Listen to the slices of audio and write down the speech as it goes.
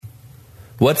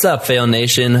What's up, Fail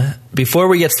Nation? Before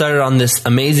we get started on this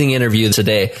amazing interview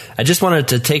today, I just wanted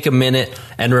to take a minute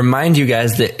and remind you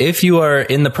guys that if you are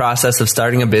in the process of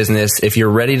starting a business, if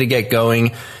you're ready to get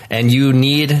going and you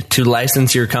need to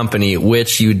license your company,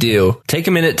 which you do, take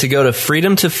a minute to go to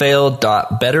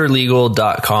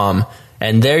freedomtofail.betterlegal.com.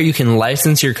 And there you can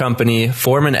license your company,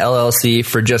 form an LLC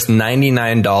for just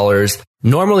 $99.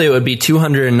 Normally it would be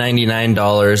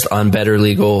 $299 on Better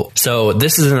Legal. So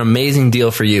this is an amazing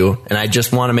deal for you. And I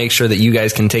just want to make sure that you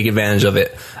guys can take advantage of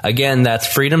it. Again, that's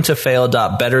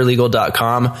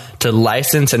freedomtofail.betterlegal.com to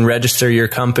license and register your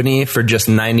company for just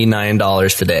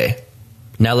 $99 today.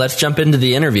 Now let's jump into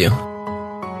the interview.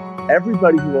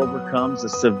 Everybody who overcomes a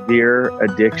severe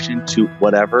addiction to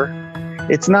whatever,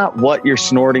 it's not what you're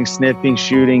snorting, sniffing,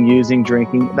 shooting, using,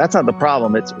 drinking. That's not the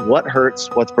problem. It's what hurts,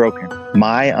 what's broken.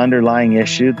 My underlying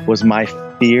issue was my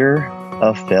fear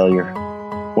of failure.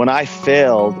 When I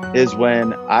failed is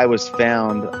when I was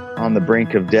found on the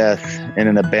brink of death in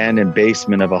an abandoned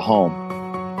basement of a home.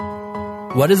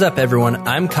 What is up, everyone?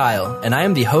 I'm Kyle, and I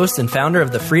am the host and founder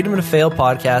of the Freedom to Fail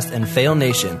podcast and Fail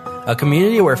Nation, a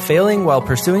community where failing while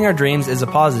pursuing our dreams is a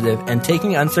positive and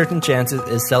taking uncertain chances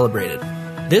is celebrated.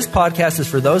 This podcast is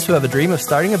for those who have a dream of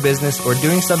starting a business or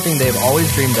doing something they have always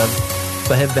dreamed of,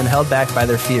 but have been held back by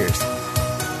their fears.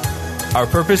 Our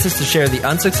purpose is to share the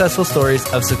unsuccessful stories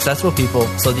of successful people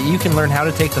so that you can learn how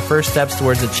to take the first steps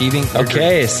towards achieving your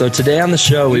dream. So today on the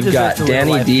show, we've got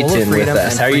Danny Deaton with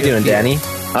us. How are you doing, Danny?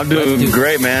 I'm doing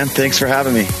great, man. Thanks for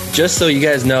having me. Just so you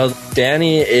guys know,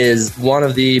 Danny is one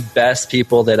of the best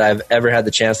people that I've ever had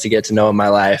the chance to get to know in my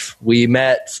life. We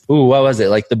met, what was it?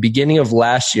 Like the beginning of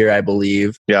last year, I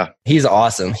believe. Yeah. He's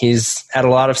awesome. He's had a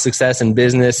lot of success in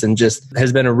business and just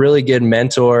has been a really good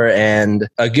mentor and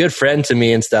a good friend to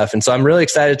me and stuff. And so I'm really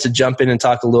excited to jump in and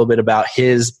talk a little bit about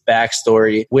his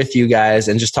backstory with you guys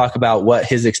and just talk about what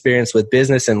his experience with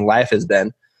business and life has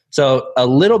been. So a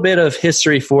little bit of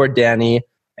history for Danny.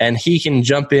 And he can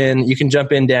jump in. You can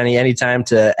jump in, Danny, anytime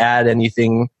to add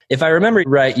anything. If I remember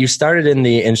right, you started in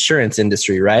the insurance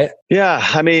industry, right? Yeah.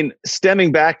 I mean,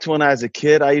 stemming back to when I was a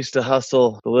kid, I used to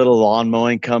hustle the little lawn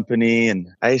mowing company. And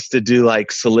I used to do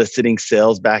like soliciting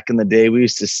sales back in the day. We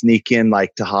used to sneak in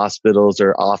like to hospitals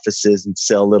or offices and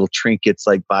sell little trinkets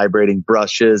like vibrating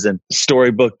brushes and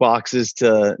storybook boxes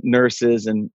to nurses,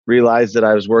 and realized that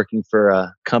I was working for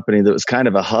a company that was kind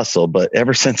of a hustle. But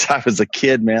ever since I was a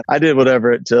kid, man, I did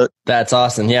whatever it took. That's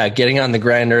awesome. Yeah. Getting on the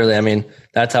grind early. I mean,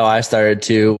 that's how I started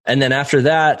too. And then after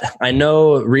that, I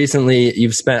know recently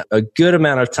you've spent a good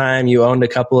amount of time. You owned a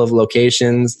couple of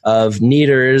locations of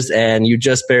Neaters, and you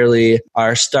just barely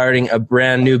are starting a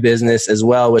brand new business as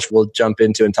well, which we'll jump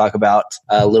into and talk about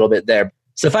a little bit there.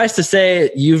 Suffice to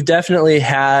say, you've definitely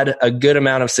had a good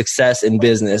amount of success in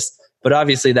business. But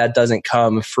obviously that doesn't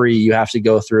come free. You have to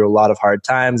go through a lot of hard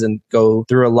times and go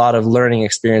through a lot of learning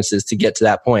experiences to get to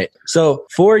that point. So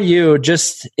for you,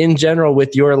 just in general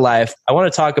with your life, I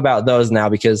want to talk about those now,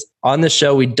 because on the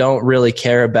show, we don't really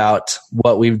care about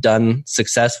what we've done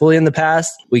successfully in the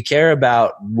past. We care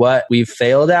about what we've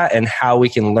failed at and how we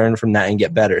can learn from that and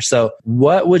get better. So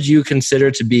what would you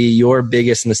consider to be your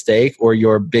biggest mistake or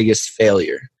your biggest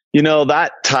failure? You know,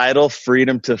 that title,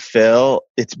 Freedom to Fail,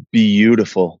 it's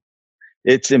beautiful.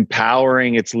 It's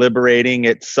empowering. It's liberating.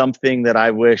 It's something that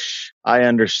I wish I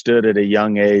understood at a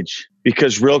young age.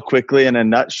 Because real quickly, in a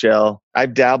nutshell,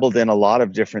 I've dabbled in a lot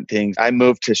of different things. I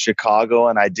moved to Chicago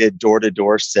and I did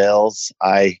door-to-door sales.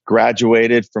 I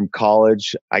graduated from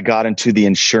college. I got into the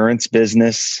insurance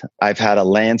business. I've had a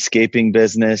landscaping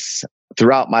business.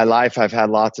 Throughout my life, I've had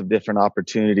lots of different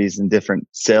opportunities in different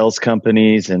sales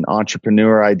companies and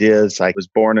entrepreneur ideas. I was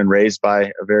born and raised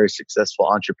by a very successful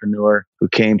entrepreneur who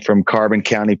came from Carbon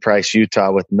County, Price,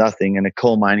 Utah with nothing in a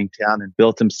coal mining town and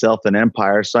built himself an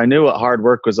empire. So I knew what hard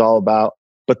work was all about.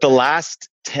 But the last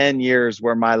 10 years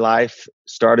where my life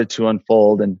started to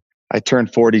unfold, and I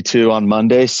turned 42 on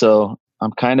Monday, so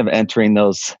I'm kind of entering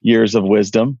those years of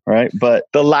wisdom, right? But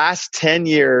the last 10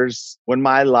 years when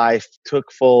my life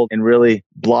took fold and really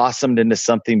blossomed into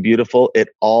something beautiful, it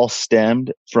all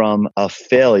stemmed from a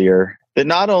failure that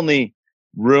not only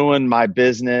ruined my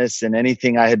business and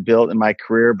anything I had built in my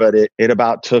career, but it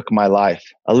about took my life.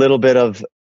 A little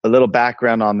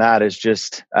background on that is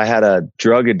just I had a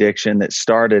drug addiction that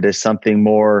started as something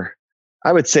more,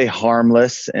 I would say,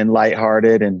 harmless and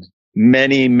lighthearted, and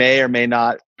many may or may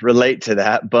not relate to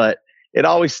that, but it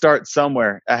always starts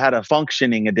somewhere. I had a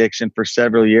functioning addiction for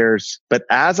several years, but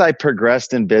as I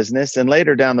progressed in business, and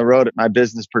later down the road, my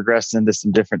business progressed into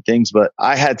some different things, but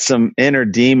I had some inner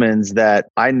demons that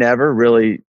I never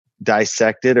really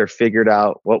dissected or figured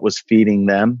out what was feeding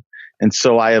them. And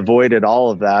so I avoided all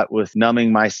of that with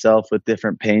numbing myself with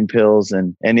different pain pills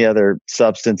and any other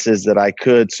substances that I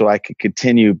could so I could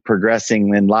continue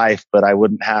progressing in life, but I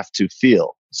wouldn't have to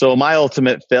feel. So my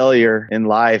ultimate failure in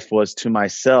life was to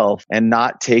myself and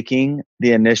not taking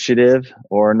the initiative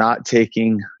or not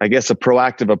taking, I guess, a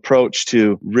proactive approach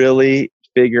to really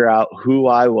figure out who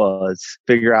I was,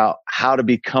 figure out how to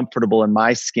be comfortable in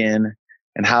my skin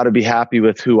and how to be happy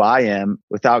with who I am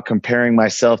without comparing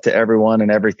myself to everyone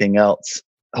and everything else.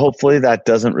 Hopefully that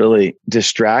doesn't really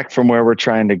distract from where we're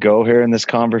trying to go here in this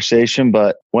conversation.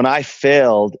 But when I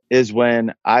failed is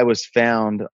when I was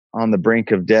found on the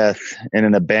brink of death in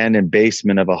an abandoned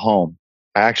basement of a home.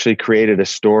 I actually created a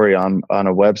story on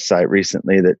a website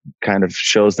recently that kind of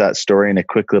shows that story in a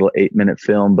quick little 8-minute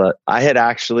film. But I had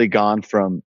actually gone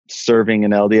from serving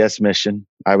an LDS mission.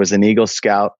 I was an Eagle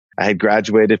Scout. I had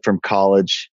graduated from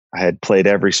college. I had played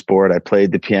every sport. I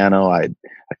played the piano. I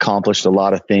accomplished a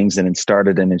lot of things and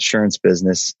started an insurance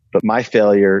business. But my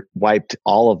failure wiped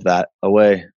all of that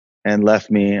away and left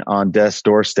me on death's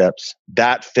doorsteps.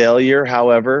 That failure,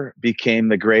 however, became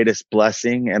the greatest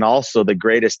blessing and also the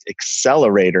greatest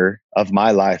accelerator of my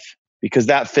life, because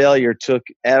that failure took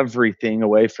everything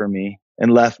away from me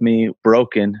and left me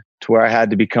broken to where I had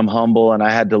to become humble and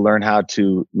I had to learn how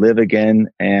to live again.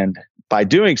 And by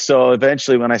doing so,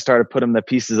 eventually when I started putting the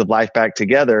pieces of life back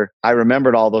together, I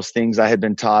remembered all those things I had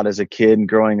been taught as a kid and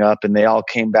growing up, and they all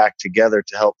came back together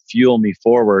to help fuel me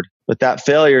forward. But that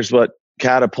failure is what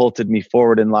catapulted me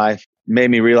forward in life, made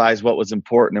me realize what was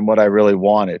important and what I really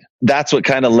wanted. That's what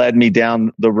kind of led me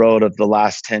down the road of the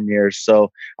last 10 years.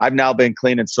 So I've now been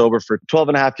clean and sober for 12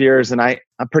 and a half years. And I'm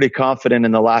pretty confident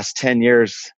in the last 10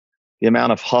 years, the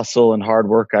amount of hustle and hard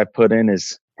work I put in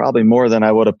is probably more than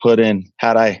I would have put in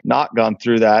had I not gone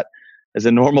through that as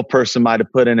a normal person might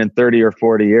have put in 30 or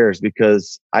 40 years,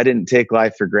 because I didn't take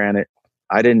life for granted.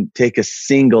 I didn't take a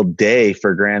single day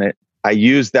for granted. I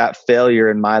used that failure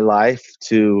in my life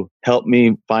to help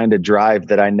me find a drive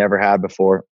that I never had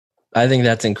before. I think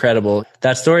that's incredible.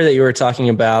 That story that you were talking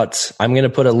about, I'm going to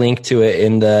put a link to it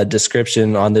in the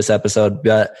description on this episode,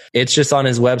 but it's just on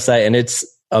his website and it's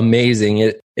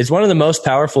amazing. It's one of the most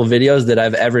powerful videos that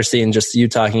I've ever seen, just you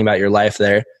talking about your life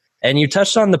there. And you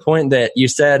touched on the point that you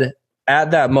said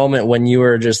at that moment when you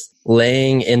were just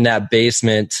laying in that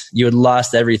basement, you had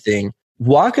lost everything.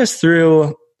 Walk us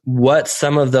through what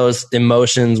some of those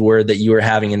emotions were that you were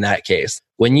having in that case.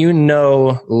 When you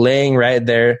know, laying right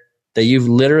there, that you've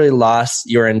literally lost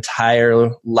your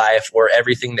entire life or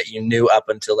everything that you knew up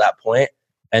until that point,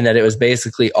 and that it was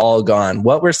basically all gone.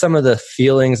 What were some of the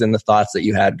feelings and the thoughts that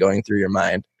you had going through your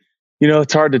mind? You know,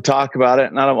 it's hard to talk about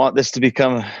it, and I don't want this to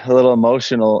become a little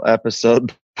emotional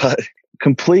episode, but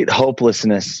complete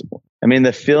hopelessness. I mean,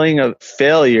 the feeling of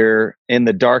failure in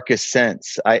the darkest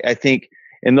sense. I think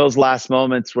in those last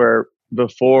moments where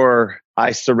before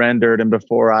I surrendered and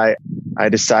before I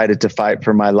decided to fight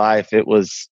for my life, it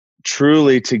was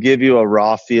truly, to give you a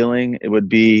raw feeling, it would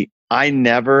be, I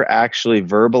never actually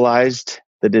verbalized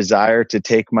the desire to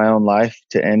take my own life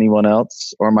to anyone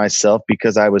else or myself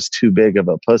because I was too big of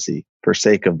a pussy, for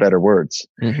sake of better words.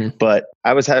 Mm-hmm. But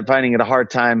I was finding it a hard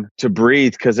time to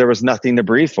breathe because there was nothing to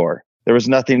breathe for. There was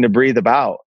nothing to breathe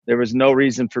about. There was no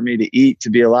reason for me to eat, to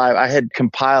be alive. I had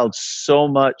compiled so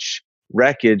much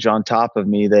wreckage on top of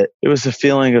me that it was a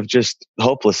feeling of just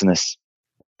hopelessness.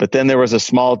 But then there was a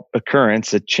small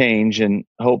occurrence, a change, and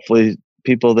hopefully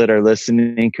people that are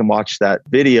listening can watch that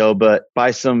video. But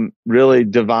by some really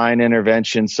divine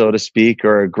intervention, so to speak,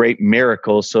 or a great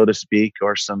miracle, so to speak,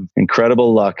 or some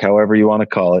incredible luck, however you want to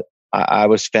call it, I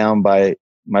was found by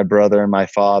my brother and my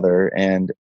father.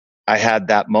 And I had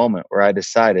that moment where I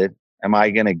decided, am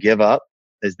I going to give up?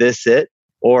 Is this it?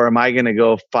 Or am I going to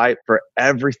go fight for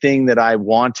everything that I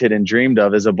wanted and dreamed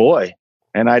of as a boy?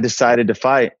 And I decided to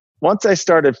fight. Once I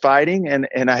started fighting and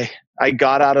I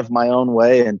got out of my own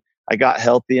way and I got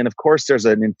healthy. And of course, there's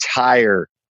an entire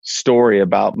story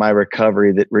about my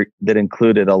recovery that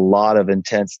included a lot of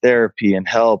intense therapy and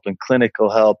help and clinical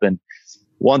help and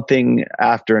one thing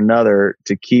after another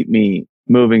to keep me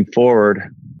moving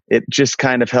forward. It just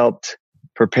kind of helped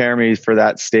prepare me for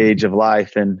that stage of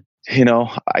life. And, you know,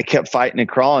 I kept fighting and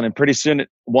crawling, and pretty soon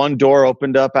one door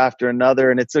opened up after another.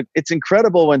 And it's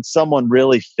incredible when someone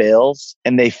really fails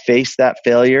and they face that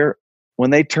failure.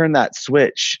 When they turn that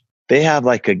switch, they have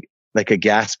like a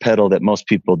gas pedal that most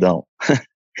people don't.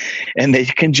 And they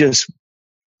can just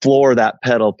floor that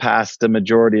pedal past the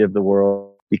majority of the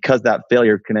world because that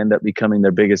failure can end up becoming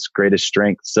their biggest, greatest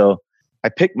strength. So I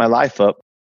picked my life up.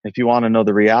 If you want to know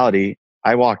the reality,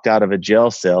 I walked out of a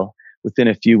jail cell within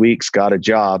a few weeks, got a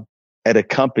job, at a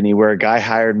company where a guy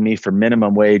hired me for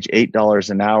minimum wage, $8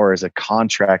 an hour as a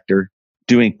contractor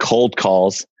doing cold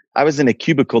calls. I was in a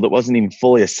cubicle that wasn't even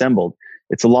fully assembled.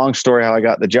 It's a long story how I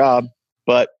got the job,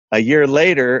 but a year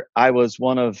later, I was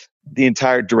one of the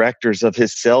entire directors of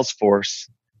his sales force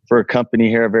for a company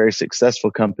here, a very successful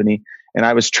company. And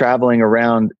I was traveling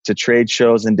around to trade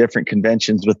shows and different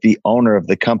conventions with the owner of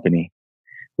the company,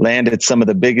 landed some of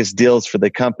the biggest deals for the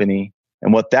company.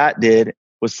 And what that did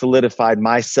was solidified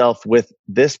myself with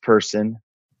this person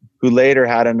who later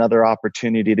had another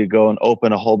opportunity to go and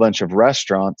open a whole bunch of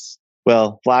restaurants.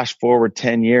 Well, flash forward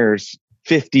 10 years,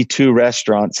 52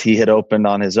 restaurants he had opened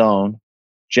on his own,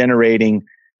 generating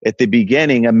at the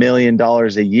beginning $1 million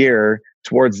a year.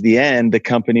 Towards the end, the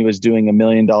company was doing $1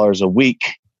 million a week.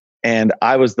 And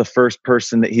I was the first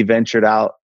person that he ventured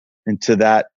out into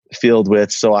that field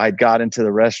with. So I got into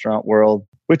the restaurant world,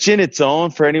 which in its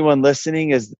own, for anyone listening,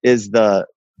 is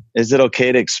it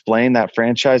okay to explain that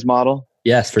franchise model?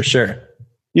 Yes, for sure.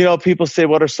 You know, people say,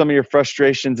 what are some of your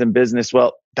frustrations in business?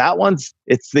 Well,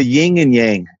 it's the yin and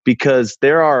yang, because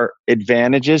there are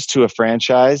advantages to a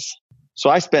franchise. So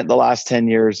I spent the last 10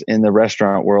 years in the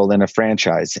restaurant world in a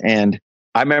franchise. And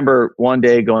I remember one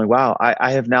day going, wow,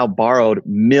 I have now borrowed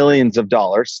millions of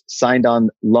dollars, signed on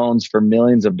loans for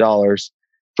millions of dollars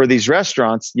for these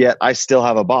restaurants, yet I still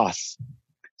have a boss.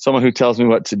 Someone who tells me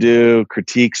what to do,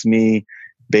 critiques me,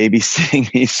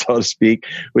 babysitting me, so to speak,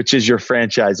 which is your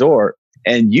franchisor.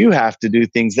 And you have to do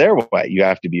things their way. You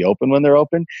have to be open when they're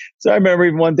open. So I remember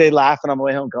even one day laughing on my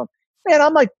way home going, man,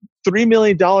 I'm like $3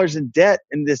 million in debt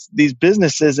in these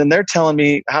businesses, and they're telling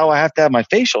me how I have to have my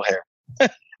facial hair.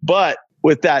 But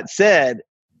with that said,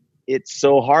 it's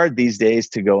so hard these days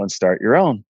to go and start your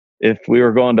own. If we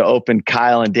were going to open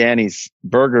Kyle and Danny's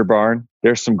Burger Barn,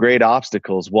 there's some great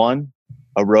obstacles. One,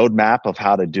 a roadmap of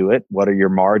how to do it. What are your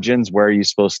margins? Where are you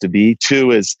supposed to be? Two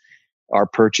is our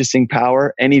purchasing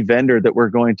power. Any vendor that we're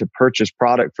going to purchase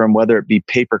product from, whether it be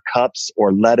paper cups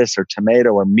or lettuce or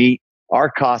tomato or meat, our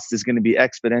cost is going to be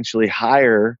exponentially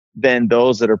higher than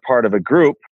those that are part of a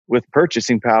group with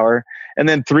purchasing power. And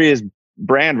then three is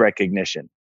brand recognition.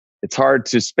 It's hard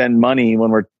to spend money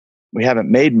when we haven't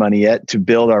made money yet to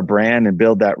build our brand and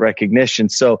build that recognition.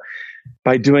 So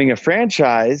by doing a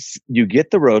franchise, you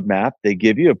get the roadmap. They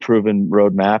give you a proven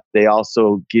roadmap. They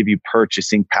also give you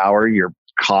purchasing power. Your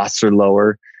costs are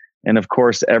lower. And of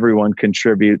course, everyone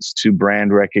contributes to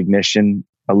brand recognition.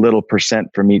 A little percent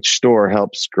from each store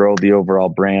helps grow the overall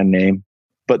brand name.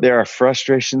 But there are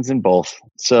frustrations in both.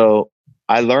 So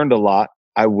I learned a lot.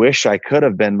 I wish I could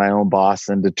have been my own boss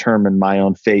and determined my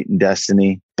own fate and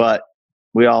destiny. But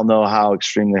we all know how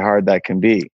extremely hard that can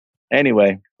be.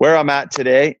 Anyway, where I'm at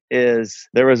today is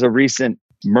there was a recent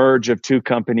merge of two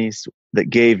companies that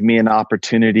gave me an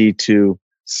opportunity to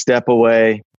step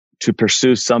away, to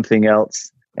pursue something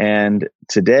else. And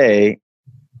today,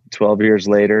 12 years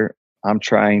later, I'm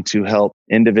trying to help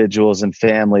individuals and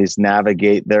families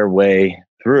navigate their way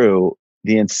through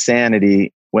the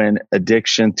insanity when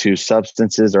addiction to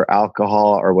substances or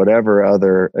alcohol or whatever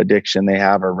other addiction they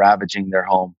have are ravaging their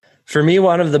home. For me,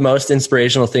 one of the most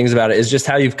inspirational things about it is just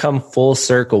how you've come full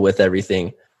circle with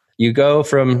everything. You go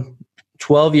from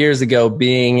 12 years ago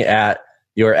being at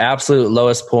your absolute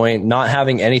lowest point, not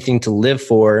having anything to live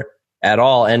for at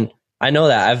all. And I know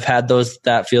that I've had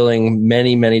that feeling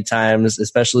many, many times,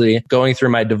 especially going through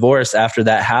my divorce. After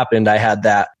that happened, I had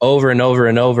that over and over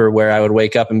and over where I would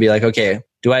wake up and be like, okay,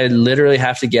 do I literally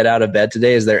have to get out of bed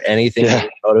today? Is there anything that's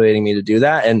motivating me to do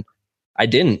that? And I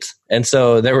didn't. And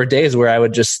so there were days where I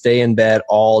would just stay in bed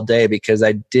all day because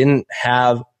I didn't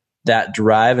have that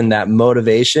drive and that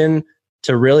motivation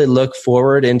to really look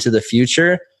forward into the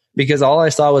future, because all I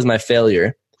saw was my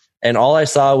failure. And all I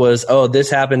saw was, oh, this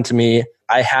happened to me.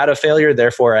 I had a failure,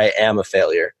 therefore I am a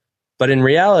failure. But in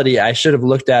reality, I should have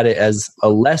looked at it as a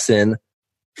lesson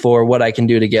for what I can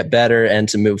do to get better and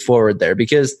to move forward there.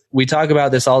 Because we talk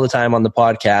about this all the time on the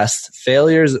podcast.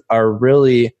 Failures are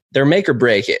really, they're make or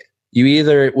break it. You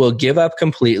either will give up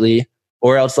completely,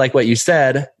 or else, like what you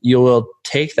said, you will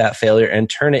take that failure and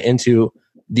turn it into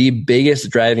the biggest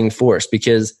driving force.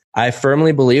 Because I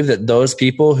firmly believe that those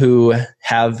people who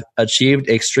have achieved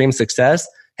extreme success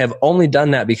have only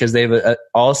done that because they've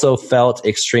also felt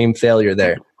extreme failure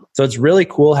there. So it's really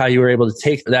cool how you were able to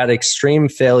take that extreme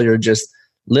failure just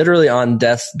literally on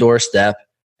death's doorstep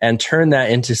and turn that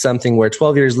into something where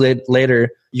 12 years later,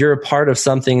 you're a part of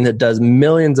something that does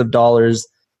millions of dollars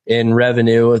in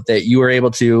revenue, that you were able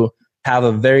to have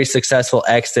a very successful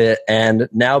exit and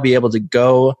now be able to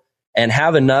go and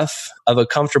have enough of a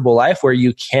comfortable life where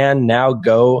you can now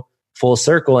go full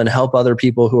circle and help other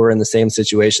people who are in the same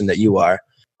situation that you are.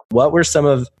 What were some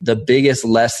of the biggest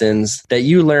lessons that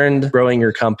you learned growing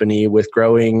your company with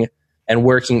growing and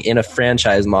working in a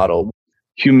franchise model?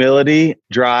 Humility,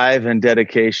 drive, and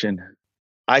dedication.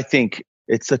 I think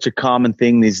it's such a common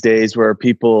thing these days where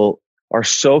people are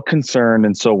so concerned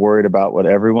and so worried about what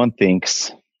everyone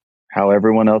thinks, how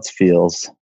everyone else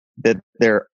feels, that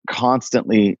they're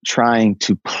constantly trying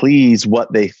to please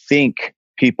what they think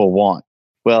people want.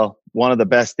 Well, one of the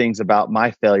best things about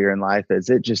my failure in life is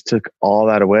it just took all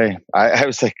that away. I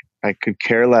was like, I could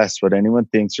care less what anyone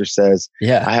thinks or says.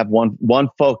 Yeah. I have one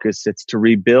focus. It's to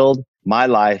rebuild my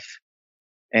life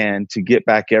and to get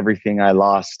back everything I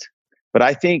lost. But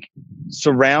I think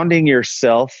surrounding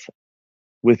yourself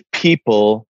with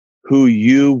people who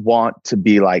you want to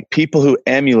be like, people who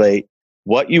emulate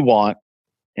what you want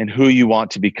and who you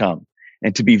want to become,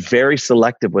 and to be very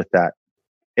selective with that.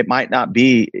 It might not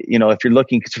be, if you're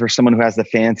looking for someone who has the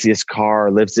fanciest car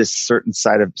or lives this certain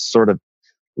sort of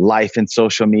life in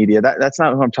social media, that's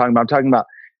not who I'm talking about. I'm talking about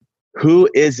who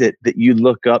is it that you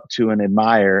look up to and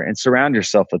admire, and surround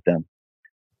yourself with them.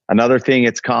 Another thing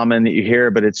it's common that you hear,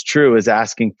 but it's true, is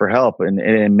asking for help and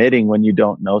admitting when you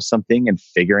don't know something and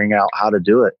figuring out how to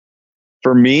do it.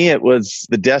 For me, it was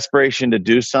the desperation to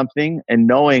do something and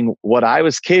knowing what I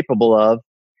was capable of,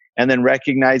 and then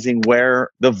recognizing where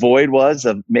the void was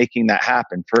of making that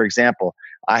happen. For example,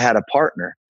 I had a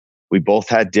partner. We both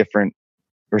had different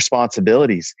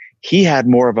responsibilities. He had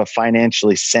more of a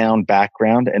financially sound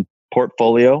background and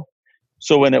portfolio.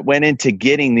 So when it went into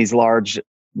getting these large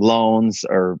loans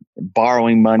or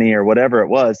borrowing money or whatever it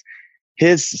was,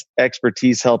 his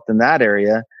expertise helped in that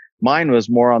area. Mine was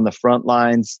more on the front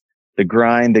lines, the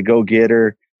grind, the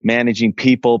go-getter, managing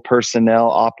people, personnel,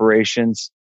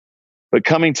 operations. But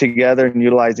coming together and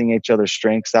utilizing each other's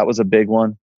strengths, that was a big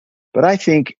one. But I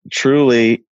think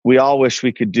truly, we all wish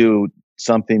we could do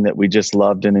something that we just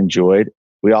loved and enjoyed.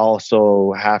 We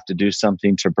also have to do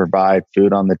something to provide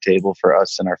food on the table for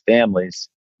us and our families.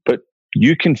 But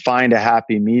you can find a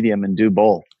happy medium and do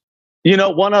both.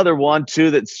 One other one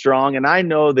too that's strong, and I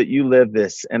know that you live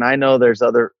this, and I know there's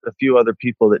a few other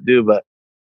people that do, but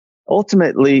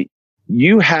ultimately,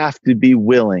 you have to be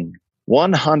willing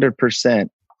 100%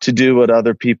 to do what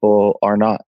other people are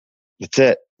not. That's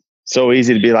it. So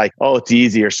easy to be like, oh, it's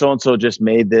easy, or so-and-so just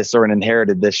made this or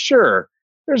inherited this. Sure.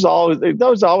 There's always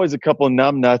a couple of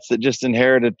numbnuts that just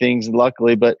inherited things,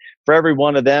 luckily, but for every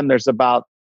one of them, there's about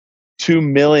 2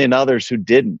 million others who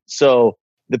didn't. So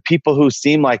the people who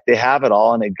seem like they have it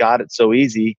all and they got it so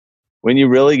easy, when you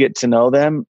really get to know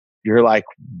them, you're like,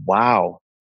 wow,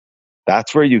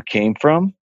 that's where you came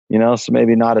from. So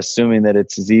maybe not assuming that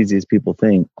it's as easy as people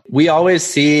think. We always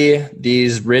see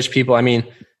these rich people. I mean,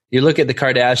 you look at the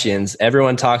Kardashians,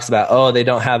 everyone talks about, oh, they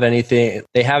don't have anything.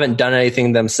 They haven't done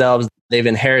anything themselves. They've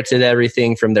inherited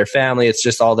everything from their family. It's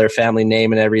just all their family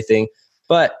name and everything.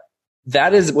 But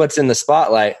that is what's in the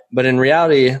spotlight. But in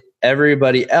reality,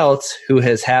 everybody else who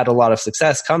has had a lot of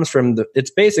success comes from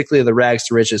it's basically the rags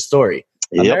to riches story.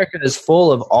 Yep. America is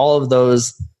full of all of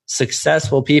those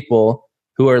successful people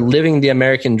who are living the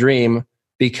American dream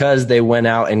because they went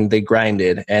out and they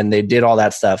grinded and they did all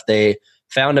that stuff. They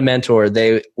found a mentor.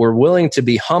 They were willing to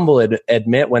be humble and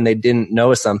admit when they didn't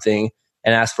know something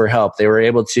and ask for help. They were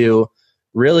able to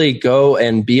really go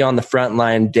and be on the front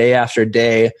line day after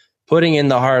day, putting in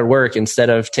the hard work instead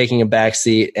of taking a back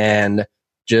seat and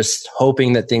just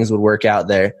hoping that things would work out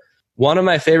there. One of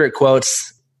my favorite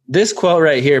quotes, this quote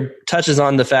right here touches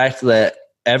on the fact that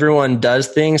everyone does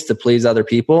things to please other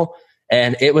people.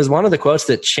 And it was one of the quotes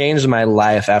that changed my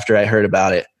life after I heard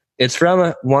about it. It's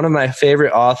from one of my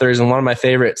favorite authors and one of my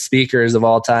favorite speakers of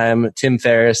all time, Tim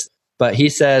Ferriss. But he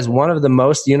says, one of the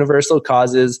most universal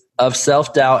causes of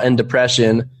self-doubt and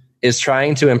depression is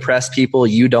trying to impress people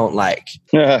you don't like.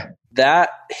 That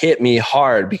hit me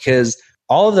hard because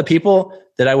all of the people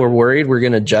that I were worried were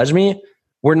going to judge me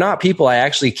were not people I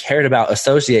actually cared about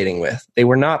associating with. They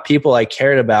were not people I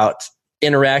cared about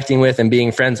interacting with and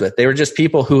being friends with. They were just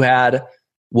people who had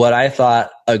what I thought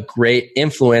a great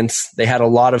influence. They had a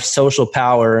lot of social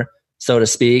power, so to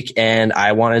speak, and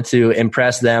I wanted to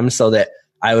impress them so that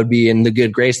I would be in the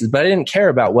good graces, but I didn't care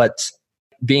about what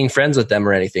being friends with them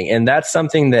or anything. And that's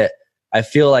something that I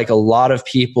feel like a lot of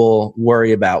people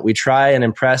worry about. We try and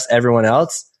impress everyone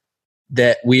else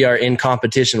that we are in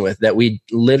competition with, that we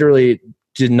literally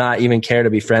did not even care to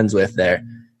be friends with there.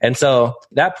 And so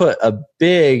that put a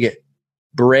big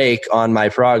break on my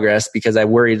progress because I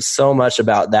worried so much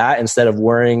about that instead of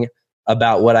worrying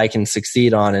about what I can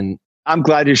succeed on. And I'm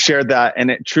glad you shared that.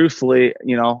 And it truthfully,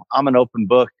 I'm an open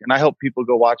book, and I hope people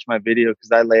go watch my video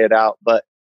because I lay it out. But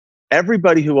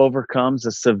everybody who overcomes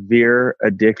a severe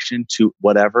addiction to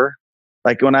whatever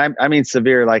Like when I mean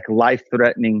severe, like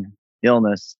life-threatening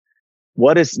illness,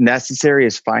 what is necessary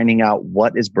is finding out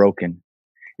what is broken.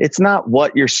 It's not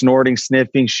what you're snorting,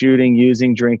 sniffing, shooting,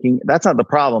 using, drinking. That's not the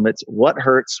problem. It's what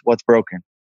hurts, what's broken.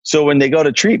 So when they go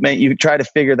to treatment, you try to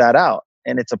figure that out,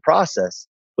 and it's a process.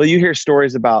 Well, you hear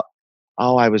stories about,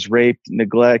 oh, I was raped,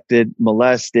 neglected,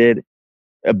 molested,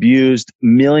 abused,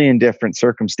 million different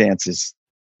circumstances.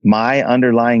 My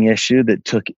underlying issue that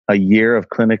took a year of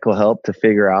clinical help to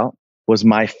figure out was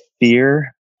my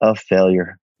fear of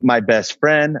failure. My best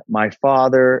friend, my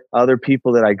father, other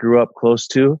people that I grew up close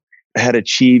to had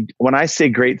achieved, when I say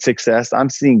great success, I'm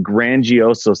seeing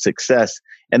grandiose success,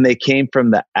 and they came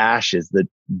from the ashes, the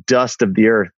dust of the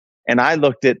earth. And I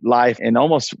looked at life and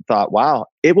almost thought, wow,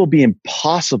 it will be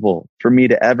impossible for me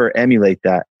to ever emulate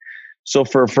that. So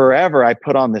for forever, I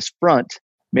put on this front,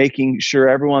 making sure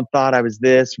everyone thought I was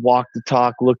this, walked the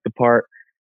talk, looked the part.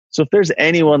 So if there's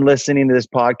anyone listening to this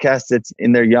podcast that's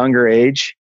in their younger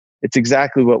age, it's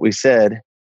exactly what we said.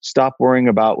 Stop worrying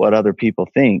about what other people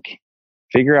think.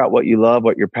 Figure out what you love,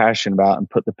 what you're passionate about, and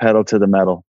put the pedal to the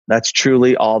metal. That's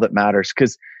truly all that matters.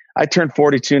 Because I turned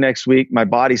 42 next week. My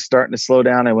body's starting to slow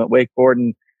down. I went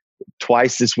wakeboarding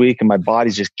twice this week, and my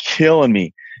body's just killing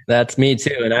me. That's me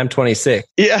too. And I'm 26.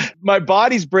 Yeah, my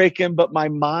body's breaking, but my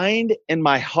mind and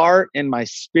my heart and my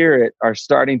spirit are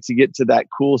starting to get to that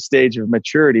cool stage of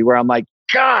maturity where I'm like,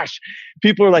 gosh,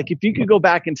 people are like, if you could go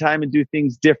back in time and do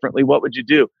things differently, what would you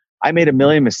do? I made a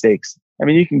million mistakes. I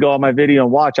mean, you can go on my video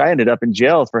and watch. I ended up in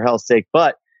jail for hell's sake,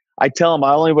 but I tell them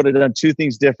I only would have done two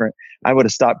things different. I would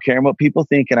have stopped caring what people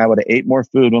think, and I would have ate more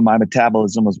food when my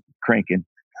metabolism was cranking.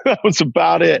 That was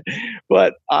about it.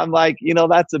 But I'm like,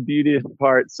 that's a beautiful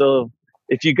part. So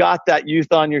if you got that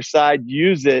youth on your side,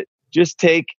 use it. Just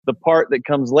take the part that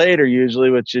comes later usually,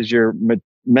 which is your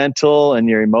mental and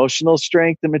your emotional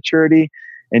strength and maturity.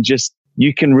 And just,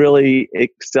 you can really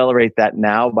accelerate that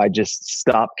now by just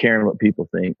stop caring what people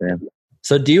think, man.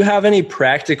 So do you have any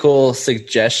practical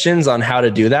suggestions on how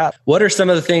to do that? What are some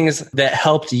of the things that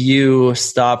helped you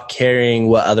stop caring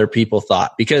what other people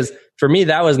thought? Because for me,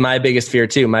 that was my biggest fear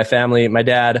too. My family, my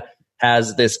dad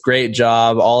has this great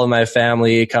job. All of my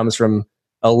family comes from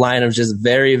a line of just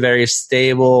very, very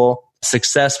stable,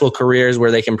 successful careers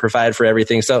where they can provide for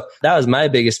everything. So that was my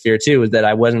biggest fear too, was that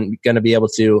I wasn't going to be able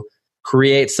to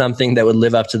create something that would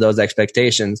live up to those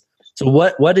expectations. So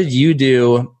what did you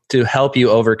do to help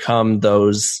you overcome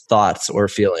those thoughts or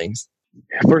feelings?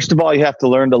 First of all, you have to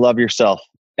learn to love yourself.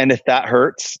 And if that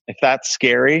hurts, if that's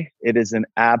scary, it is an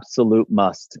absolute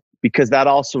must, because that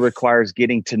also requires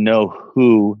getting to know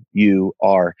who you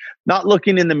are. Not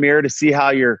looking in the mirror to see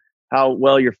how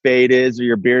well your fade is or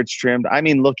your beard's trimmed. I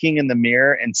mean, looking in the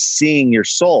mirror and seeing your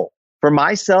soul. For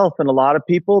myself and a lot of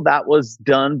people, that was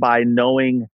done by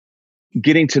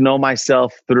getting to know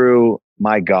myself through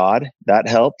my God. That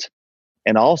helped.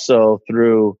 And also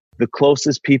through the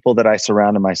closest people that I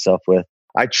surrounded myself with.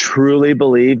 I truly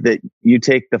believe that you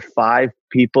take the 5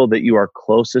 people that you are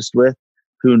closest with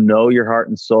who know your heart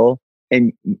and soul,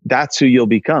 and that's who you'll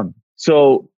become.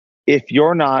 So if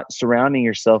you're not surrounding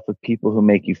yourself with people who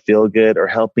make you feel good or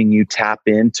helping you tap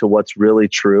into what's really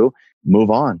true, move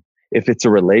on. If it's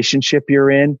a relationship you're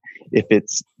in, if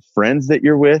it's friends that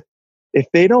you're with, if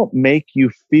they don't make you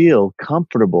feel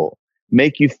comfortable,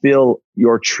 make you feel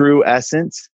your true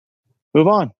essence, move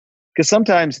on. Because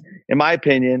sometimes, in my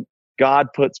opinion, God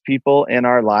puts people in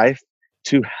our life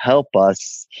to help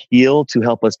us heal, to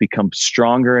help us become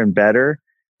stronger and better.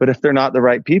 But if they're not the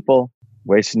right people,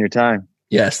 wasting your time.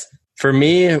 Yes. For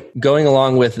me, going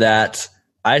along with that,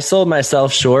 I sold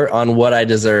myself short on what I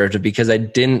deserved because I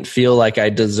didn't feel like I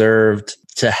deserved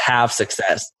to have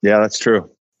success. Yeah, that's true.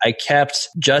 I kept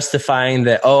justifying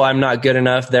that, I'm not good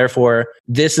enough. Therefore,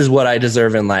 this is what I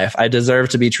deserve in life. I deserve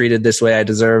to be treated this way. I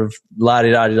deserve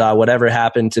la-di-da-di-da, whatever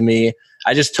happened to me.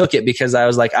 I just took it because I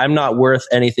was like, I'm not worth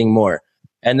anything more.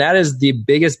 And that is the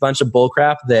biggest bunch of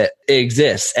bullcrap that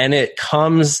exists. And it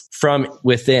comes from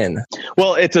within.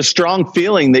 Well, it's a strong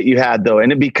feeling that you had though,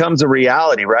 and it becomes a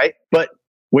reality, right? But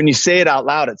when you say it out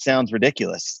loud, it sounds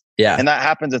ridiculous. Yeah. And that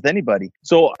happens with anybody.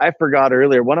 So I forgot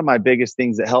earlier, one of my biggest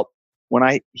things that helped when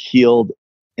I healed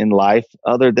in life,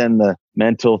 other than the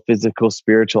mental, physical,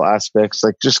 spiritual aspects,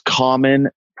 like just common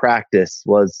practice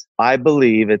was, I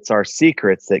believe it's our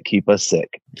secrets that keep us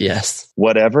sick. Yes.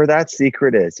 Whatever that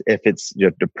secret is, if it's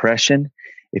your depression,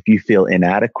 if you feel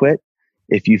inadequate,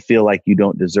 if you feel like you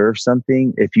don't deserve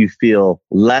something, if you feel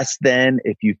less than,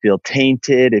 if you feel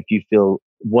tainted, if you feel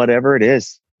whatever it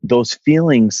is, those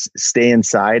feelings stay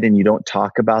inside and you don't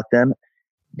talk about them,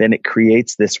 then it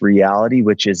creates this reality,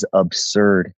 which is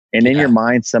absurd. And in your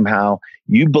mind, somehow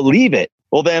you believe it.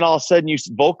 Well, then all of a sudden you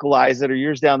vocalize it, or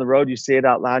years down the road, you say it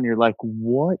out loud and you're like,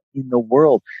 what in the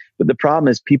world? But the problem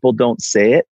is people don't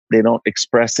say it. They don't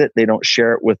express it. They don't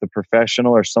share it with a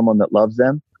professional or someone that loves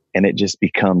them. And it just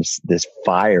becomes this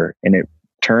fire and it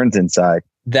turns inside.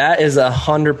 That is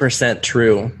 100%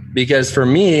 true. Because for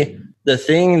me, the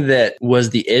thing that was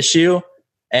the issue,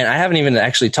 and I haven't even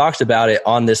actually talked about it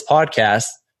on this podcast,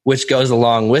 which goes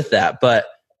along with that. But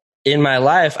in my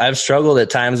life, I've struggled at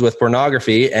times with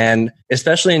pornography, and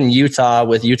especially in Utah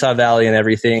with Utah Valley and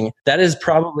everything, that is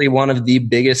probably one of the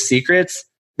biggest secrets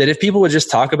that if people would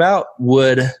just talk about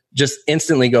would just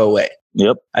instantly go away.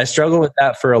 Yep. I struggled with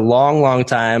that for a long, long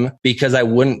time because I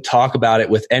wouldn't talk about it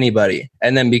with anybody.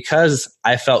 And then because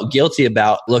I felt guilty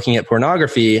about looking at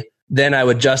pornography, then I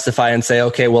would justify and say,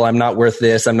 okay, well, I'm not worth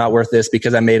this. I'm not worth this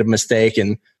because I made a mistake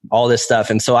and all this stuff.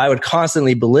 And so I would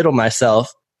constantly belittle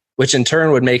myself, which in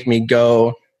turn would make me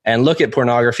go and look at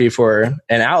pornography for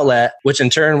an outlet, which in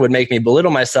turn would make me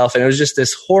belittle myself. And it was just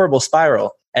this horrible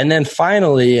spiral. And then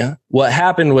finally, what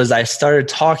happened was I started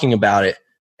talking about it.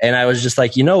 And I was just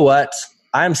like, you know what?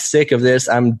 I'm sick of this.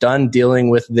 I'm done dealing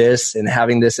with this and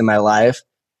having this in my life.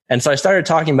 And so I started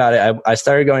talking about it. I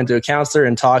started going to a counselor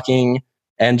and talking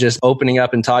and just opening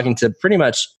up and talking to pretty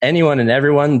much anyone and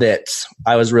everyone that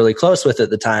I was really close with at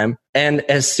the time. And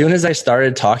as soon as I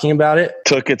started talking about it,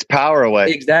 took its power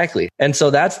away. Exactly. And so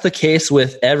that's the case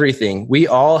with everything. We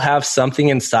all have something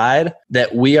inside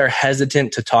that we are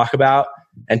hesitant to talk about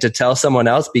and to tell someone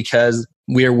else because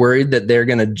we are worried that they're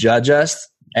going to judge us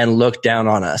and look down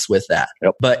on us with that.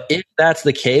 Yep. But if that's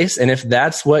the case, and if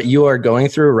that's what you are going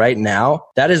through right now,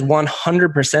 that is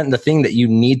 100% the thing that you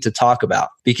need to talk about.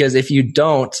 Because if you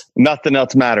don't, nothing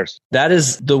else matters. That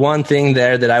is the one thing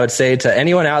there that I would say to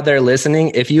anyone out there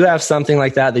listening. If you have something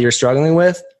like that you're struggling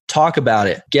with, talk about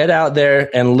it. Get out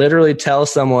there and literally tell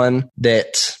someone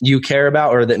that you care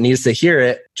about or that needs to hear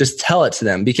it. Just tell it to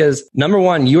them because number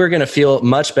one, you are going to feel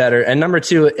much better. And number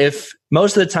two, if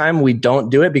most of the time we don't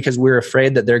do it because we're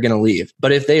afraid that they're going to leave.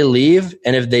 But if they leave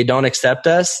and if they don't accept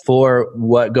us for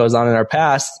what goes on in our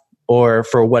past or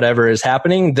for whatever is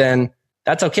happening, then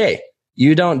that's okay.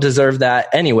 You don't deserve that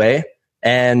anyway.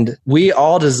 And we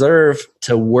all deserve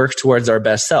to work towards our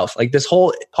best self. Like this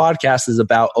whole podcast is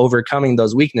about overcoming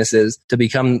those weaknesses to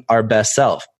become our best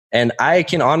self. And I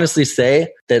can honestly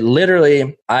say that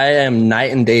literally I am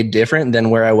night and day different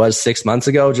than where I was 6 months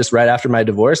ago, just right after my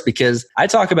divorce, because I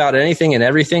talk about anything and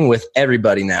everything with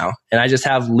everybody now. And I just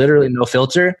have literally no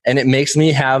filter. And it makes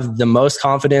me have the most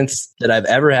confidence that I've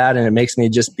ever had. And it makes me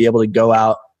just be able to go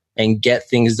out and get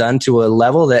things done to a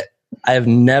level that I have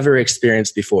never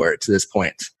experienced before to this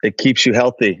point. It keeps you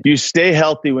healthy. You stay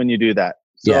healthy when you do that.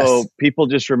 So yes. People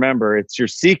just remember it's your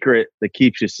secret that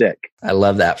keeps you sick. I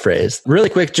love that phrase. Really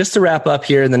quick, just to wrap up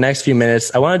here in the next few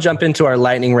minutes, I want to jump into our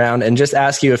lightning round and just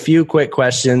ask you a few quick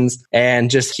questions and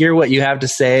just hear what you have to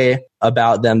say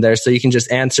about them there so you can just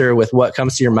answer with what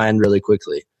comes to your mind really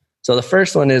quickly. So the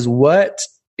first one is, what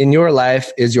in your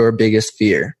life is your biggest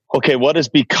fear? Okay, what has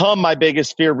become my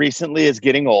biggest fear recently is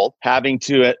getting old, having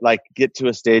to get to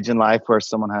a stage in life where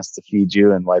someone has to feed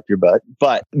you and wipe your butt.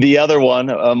 But the other one,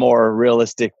 a more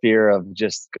realistic fear of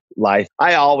just life.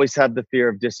 I always have the fear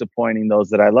of disappointing those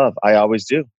that I love. I always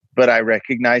do. But I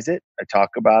recognize it, I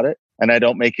talk about it, and I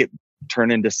don't make it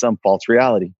turn into some false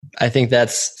reality. I think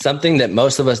that's something that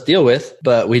most of us deal with,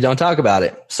 but we don't talk about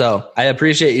it. So I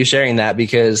appreciate you sharing that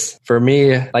because for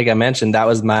me, like I mentioned, that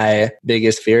was my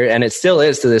biggest fear. And it still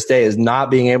is to this day, is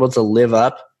not being able to live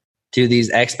up to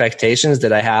these expectations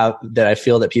that I have, that I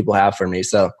feel that people have for me.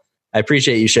 So I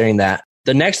appreciate you sharing that.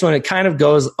 The next one, it kind of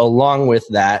goes along with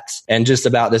that and just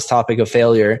about this topic of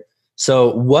failure.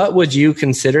 So what would you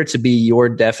consider to be your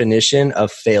definition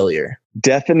of failure?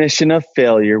 Definition of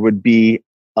failure would be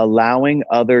allowing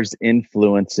others'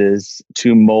 influences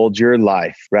to mold your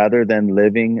life rather than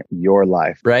living your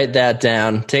life. Write that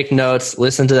down. Take notes.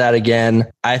 Listen to that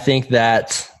again. I think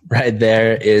that right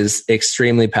there is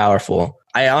extremely powerful.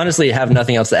 I honestly have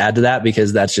nothing else to add to that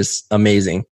because that's just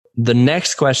amazing. The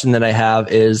next question that I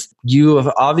have is, you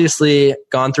have obviously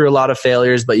gone through a lot of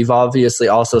failures, but you've obviously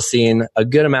also seen a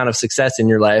good amount of success in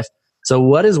your life. So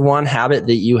what is one habit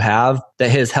that you have that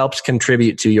has helped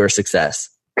contribute to your success?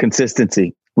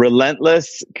 Consistency.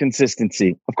 Relentless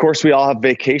consistency. Of course, we all have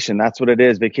vacation. That's what it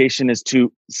is. Vacation is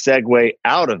to segue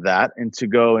out of that and to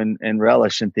go and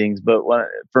relish in things. But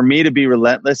for me to be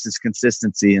relentless is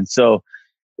consistency. And so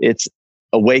it's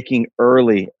awaking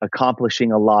early,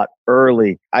 accomplishing a lot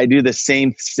early. I do the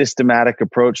same systematic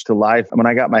approach to life. When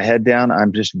I got my head down,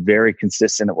 I'm just very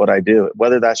consistent at what I do,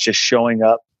 whether that's just showing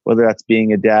up whether that's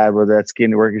being a dad, whether that's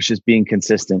getting to work, it's just being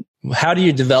consistent. How do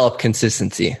you develop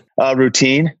consistency?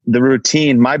 Routine. The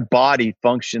routine, my body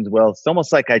functions well. It's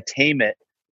almost like I tame it.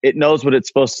 It knows what it's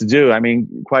supposed to do. I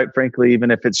mean, quite frankly,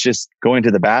 even if it's just going to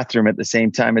the bathroom at the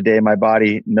same time of day, my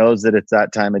body knows that it's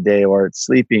that time of day, or it's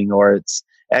sleeping, or it's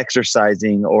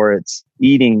exercising, or it's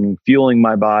eating, fueling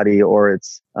my body, or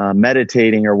it's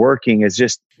meditating or working. Is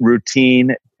just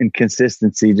routine and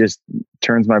consistency just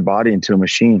turns my body into a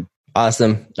machine.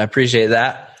 Awesome. I appreciate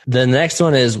that. The next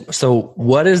one is, so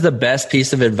what is the best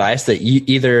piece of advice that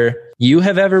you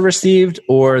have ever received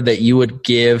or that you would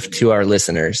give to our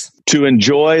listeners? To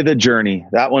enjoy the journey.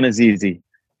 That one is easy.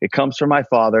 It comes from my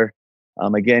father.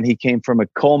 Again, he came from a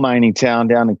coal mining town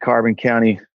down in Carbon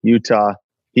County, Utah.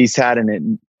 He's had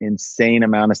an insane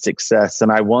amount of success.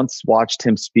 And I once watched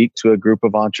him speak to a group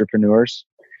of entrepreneurs.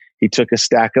 He took a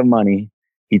stack of money,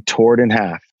 he tore it in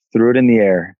half, threw it in the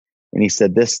air, and he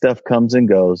said, "This stuff comes and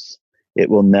goes. It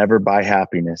will never buy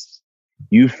happiness.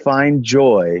 You find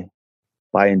joy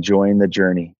by enjoying the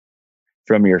journey.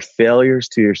 From your failures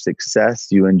to your success,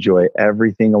 you enjoy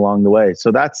everything along the way."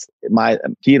 So that's my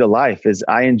key to life, is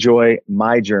I enjoy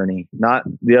my journey, not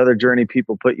the other journey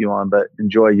people put you on, but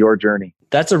enjoy your journey.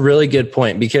 That's a really good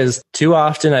point, because too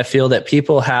often I feel that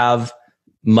people have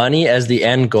money as the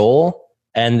end goal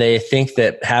and they think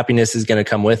that happiness is going to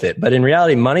come with it. But in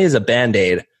reality, money is a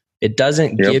Band-Aid. It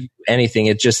doesn't give you anything.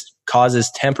 It just causes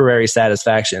temporary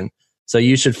satisfaction. So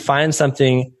you should find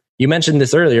something, you mentioned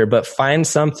this earlier, but find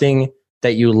something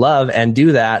that you love and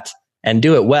do that and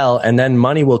do it well. And then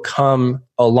money will come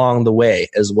along the way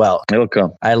as well. It'll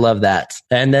come. I love that.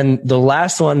 And then the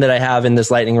last one that I have in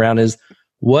this lightning round is,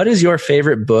 what is your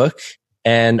favorite book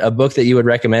and a book that you would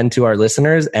recommend to our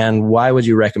listeners? And why would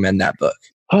you recommend that book?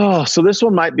 Oh, so this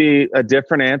one might be a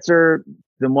different answer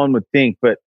than one would think,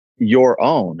 but your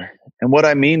own. And what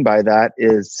I mean by that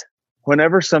is,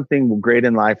 whenever something great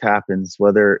in life happens,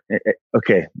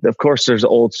 of course, there's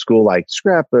old school like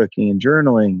scrapbooking and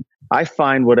journaling. I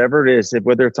find whatever it is,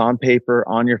 whether it's on paper,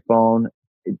 on your phone,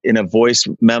 in a voice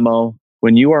memo,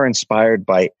 when you are inspired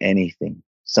by anything,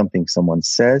 something someone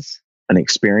says, an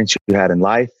experience you had in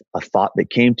life, a thought that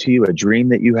came to you, a dream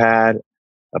that you had,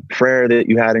 a prayer that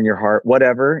you had in your heart,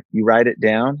 whatever, you write it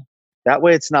down. That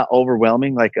way it's not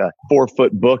overwhelming, like a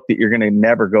 4-foot book that you're going to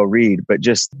never go read, but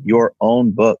just your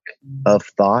own book of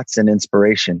thoughts and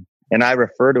inspiration. And I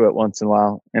refer to it once in a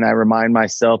while, and I remind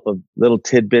myself of little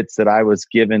tidbits that I was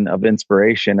given of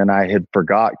inspiration and I had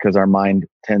forgot, because our mind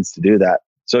tends to do that.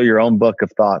 So your own book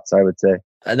of thoughts, I would say.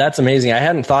 That's amazing. I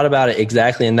hadn't thought about it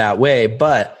exactly in that way,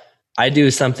 but I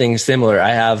do something similar. I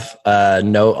have a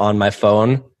note on my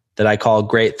phone that I call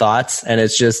Great Thoughts, and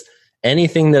it's just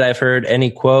anything that I've heard, any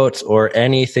quotes or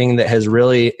anything that has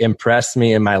really impressed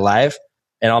me in my life,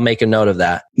 and I'll make a note of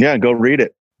that. Yeah, go read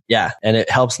it. Yeah, and it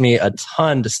helps me a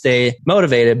ton to stay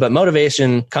motivated, but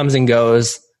motivation comes and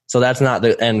goes, so that's not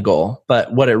the end goal.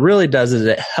 But what it really does is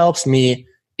it helps me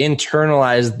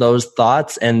internalize those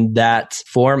thoughts and that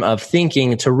form of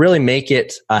thinking to really make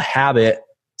it a habit,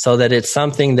 so that it's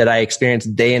something that I experience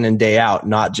day in and day out,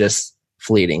 not just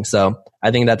fleeting. So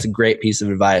I think that's a great piece of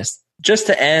advice. Just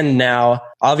to end now,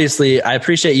 obviously, I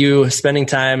appreciate you spending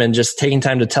time and just taking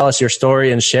time to tell us your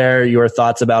story and share your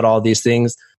thoughts about all these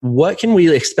things. What can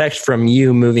we expect from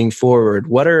you moving forward?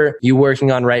 What are you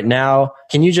working on right now?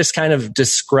 Can you just kind of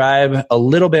describe a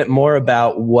little bit more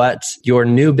about what your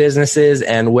new business is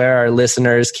and where our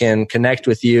listeners can connect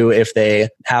with you if they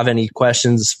have any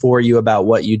questions for you about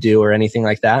what you do or anything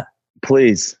like that?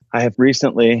 Please. I have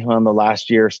recently, in the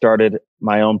last year, started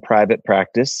my own private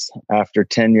practice. After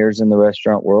 10 years in the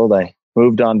restaurant world, I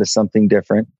moved on to something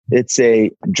different. It's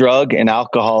a drug and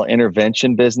alcohol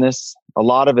intervention business. A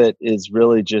lot of it is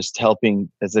really just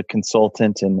helping as a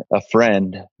consultant and a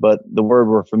friend, but the word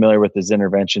we're familiar with is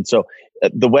intervention. So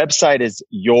the website is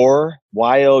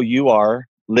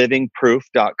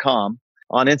livingproof.com.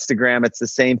 On Instagram, it's the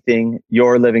same thing,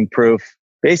 Your Living Proof.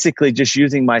 Basically just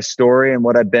using my story and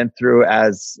what I've been through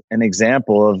as an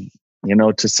example of,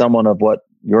 to someone of what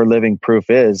your living proof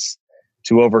is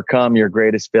to overcome your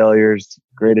greatest failures,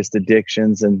 greatest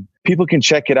addictions. And people can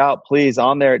check it out, please.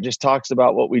 On there, it just talks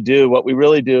about what we do. What we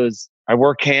really do is I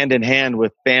work hand in hand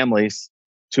with families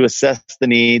to assess the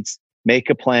needs,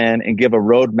 make a plan, and give a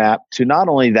roadmap to not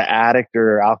only the addict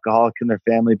or alcoholic in their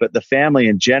family, but the family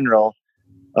in general,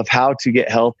 of how to get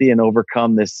healthy and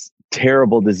overcome this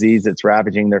terrible disease that's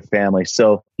ravaging their family.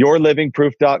 So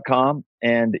yourlivingproof.com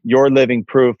and Your Living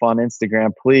Proof on Instagram.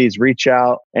 Please reach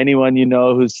out. Anyone you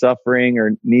know who's suffering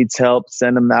or needs help,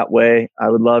 send them that way. I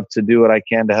would love to do what I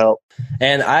can to help.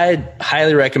 And I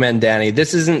highly recommend Danny.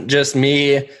 This isn't just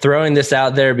me throwing this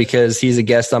out there because he's a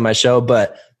guest on my show,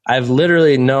 but I've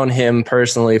literally known him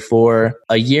personally for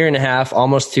a year and a half,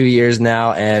 almost 2 years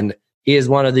now. And he is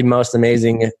one of the most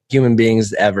amazing human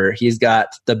beings ever. He's got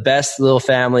the best little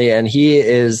family, and he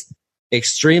is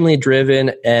extremely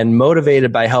driven and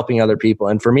motivated by helping other people.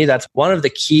 And for me, that's one of the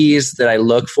keys that I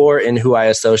look for in who I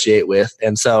associate with.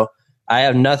 And so I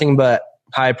have nothing but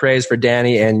high praise for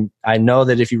Danny. And I know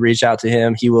that if you reach out to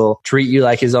him, he will treat you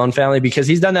like his own family, because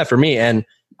he's done that for me. And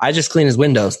I just clean his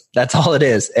windows. That's all it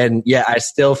is. And yeah, I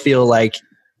still feel like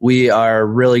we are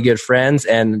really good friends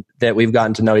and that we've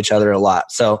gotten to know each other a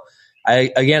lot. So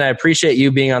I appreciate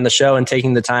you being on the show and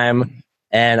taking the time.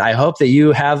 And I hope that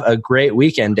you have a great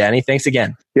weekend, Danny. Thanks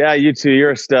again. Yeah, you too.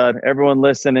 You're a stud. Everyone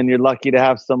listen, and you're lucky to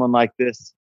have someone like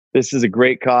this. This is a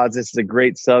great cause. This is a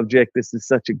great subject. This is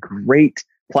such a great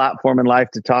platform in life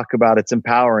to talk about. It's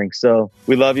empowering. So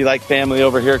we love you like family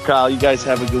over here, Kyle. You guys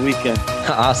have a good weekend.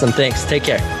 Awesome. Thanks. Take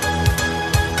care.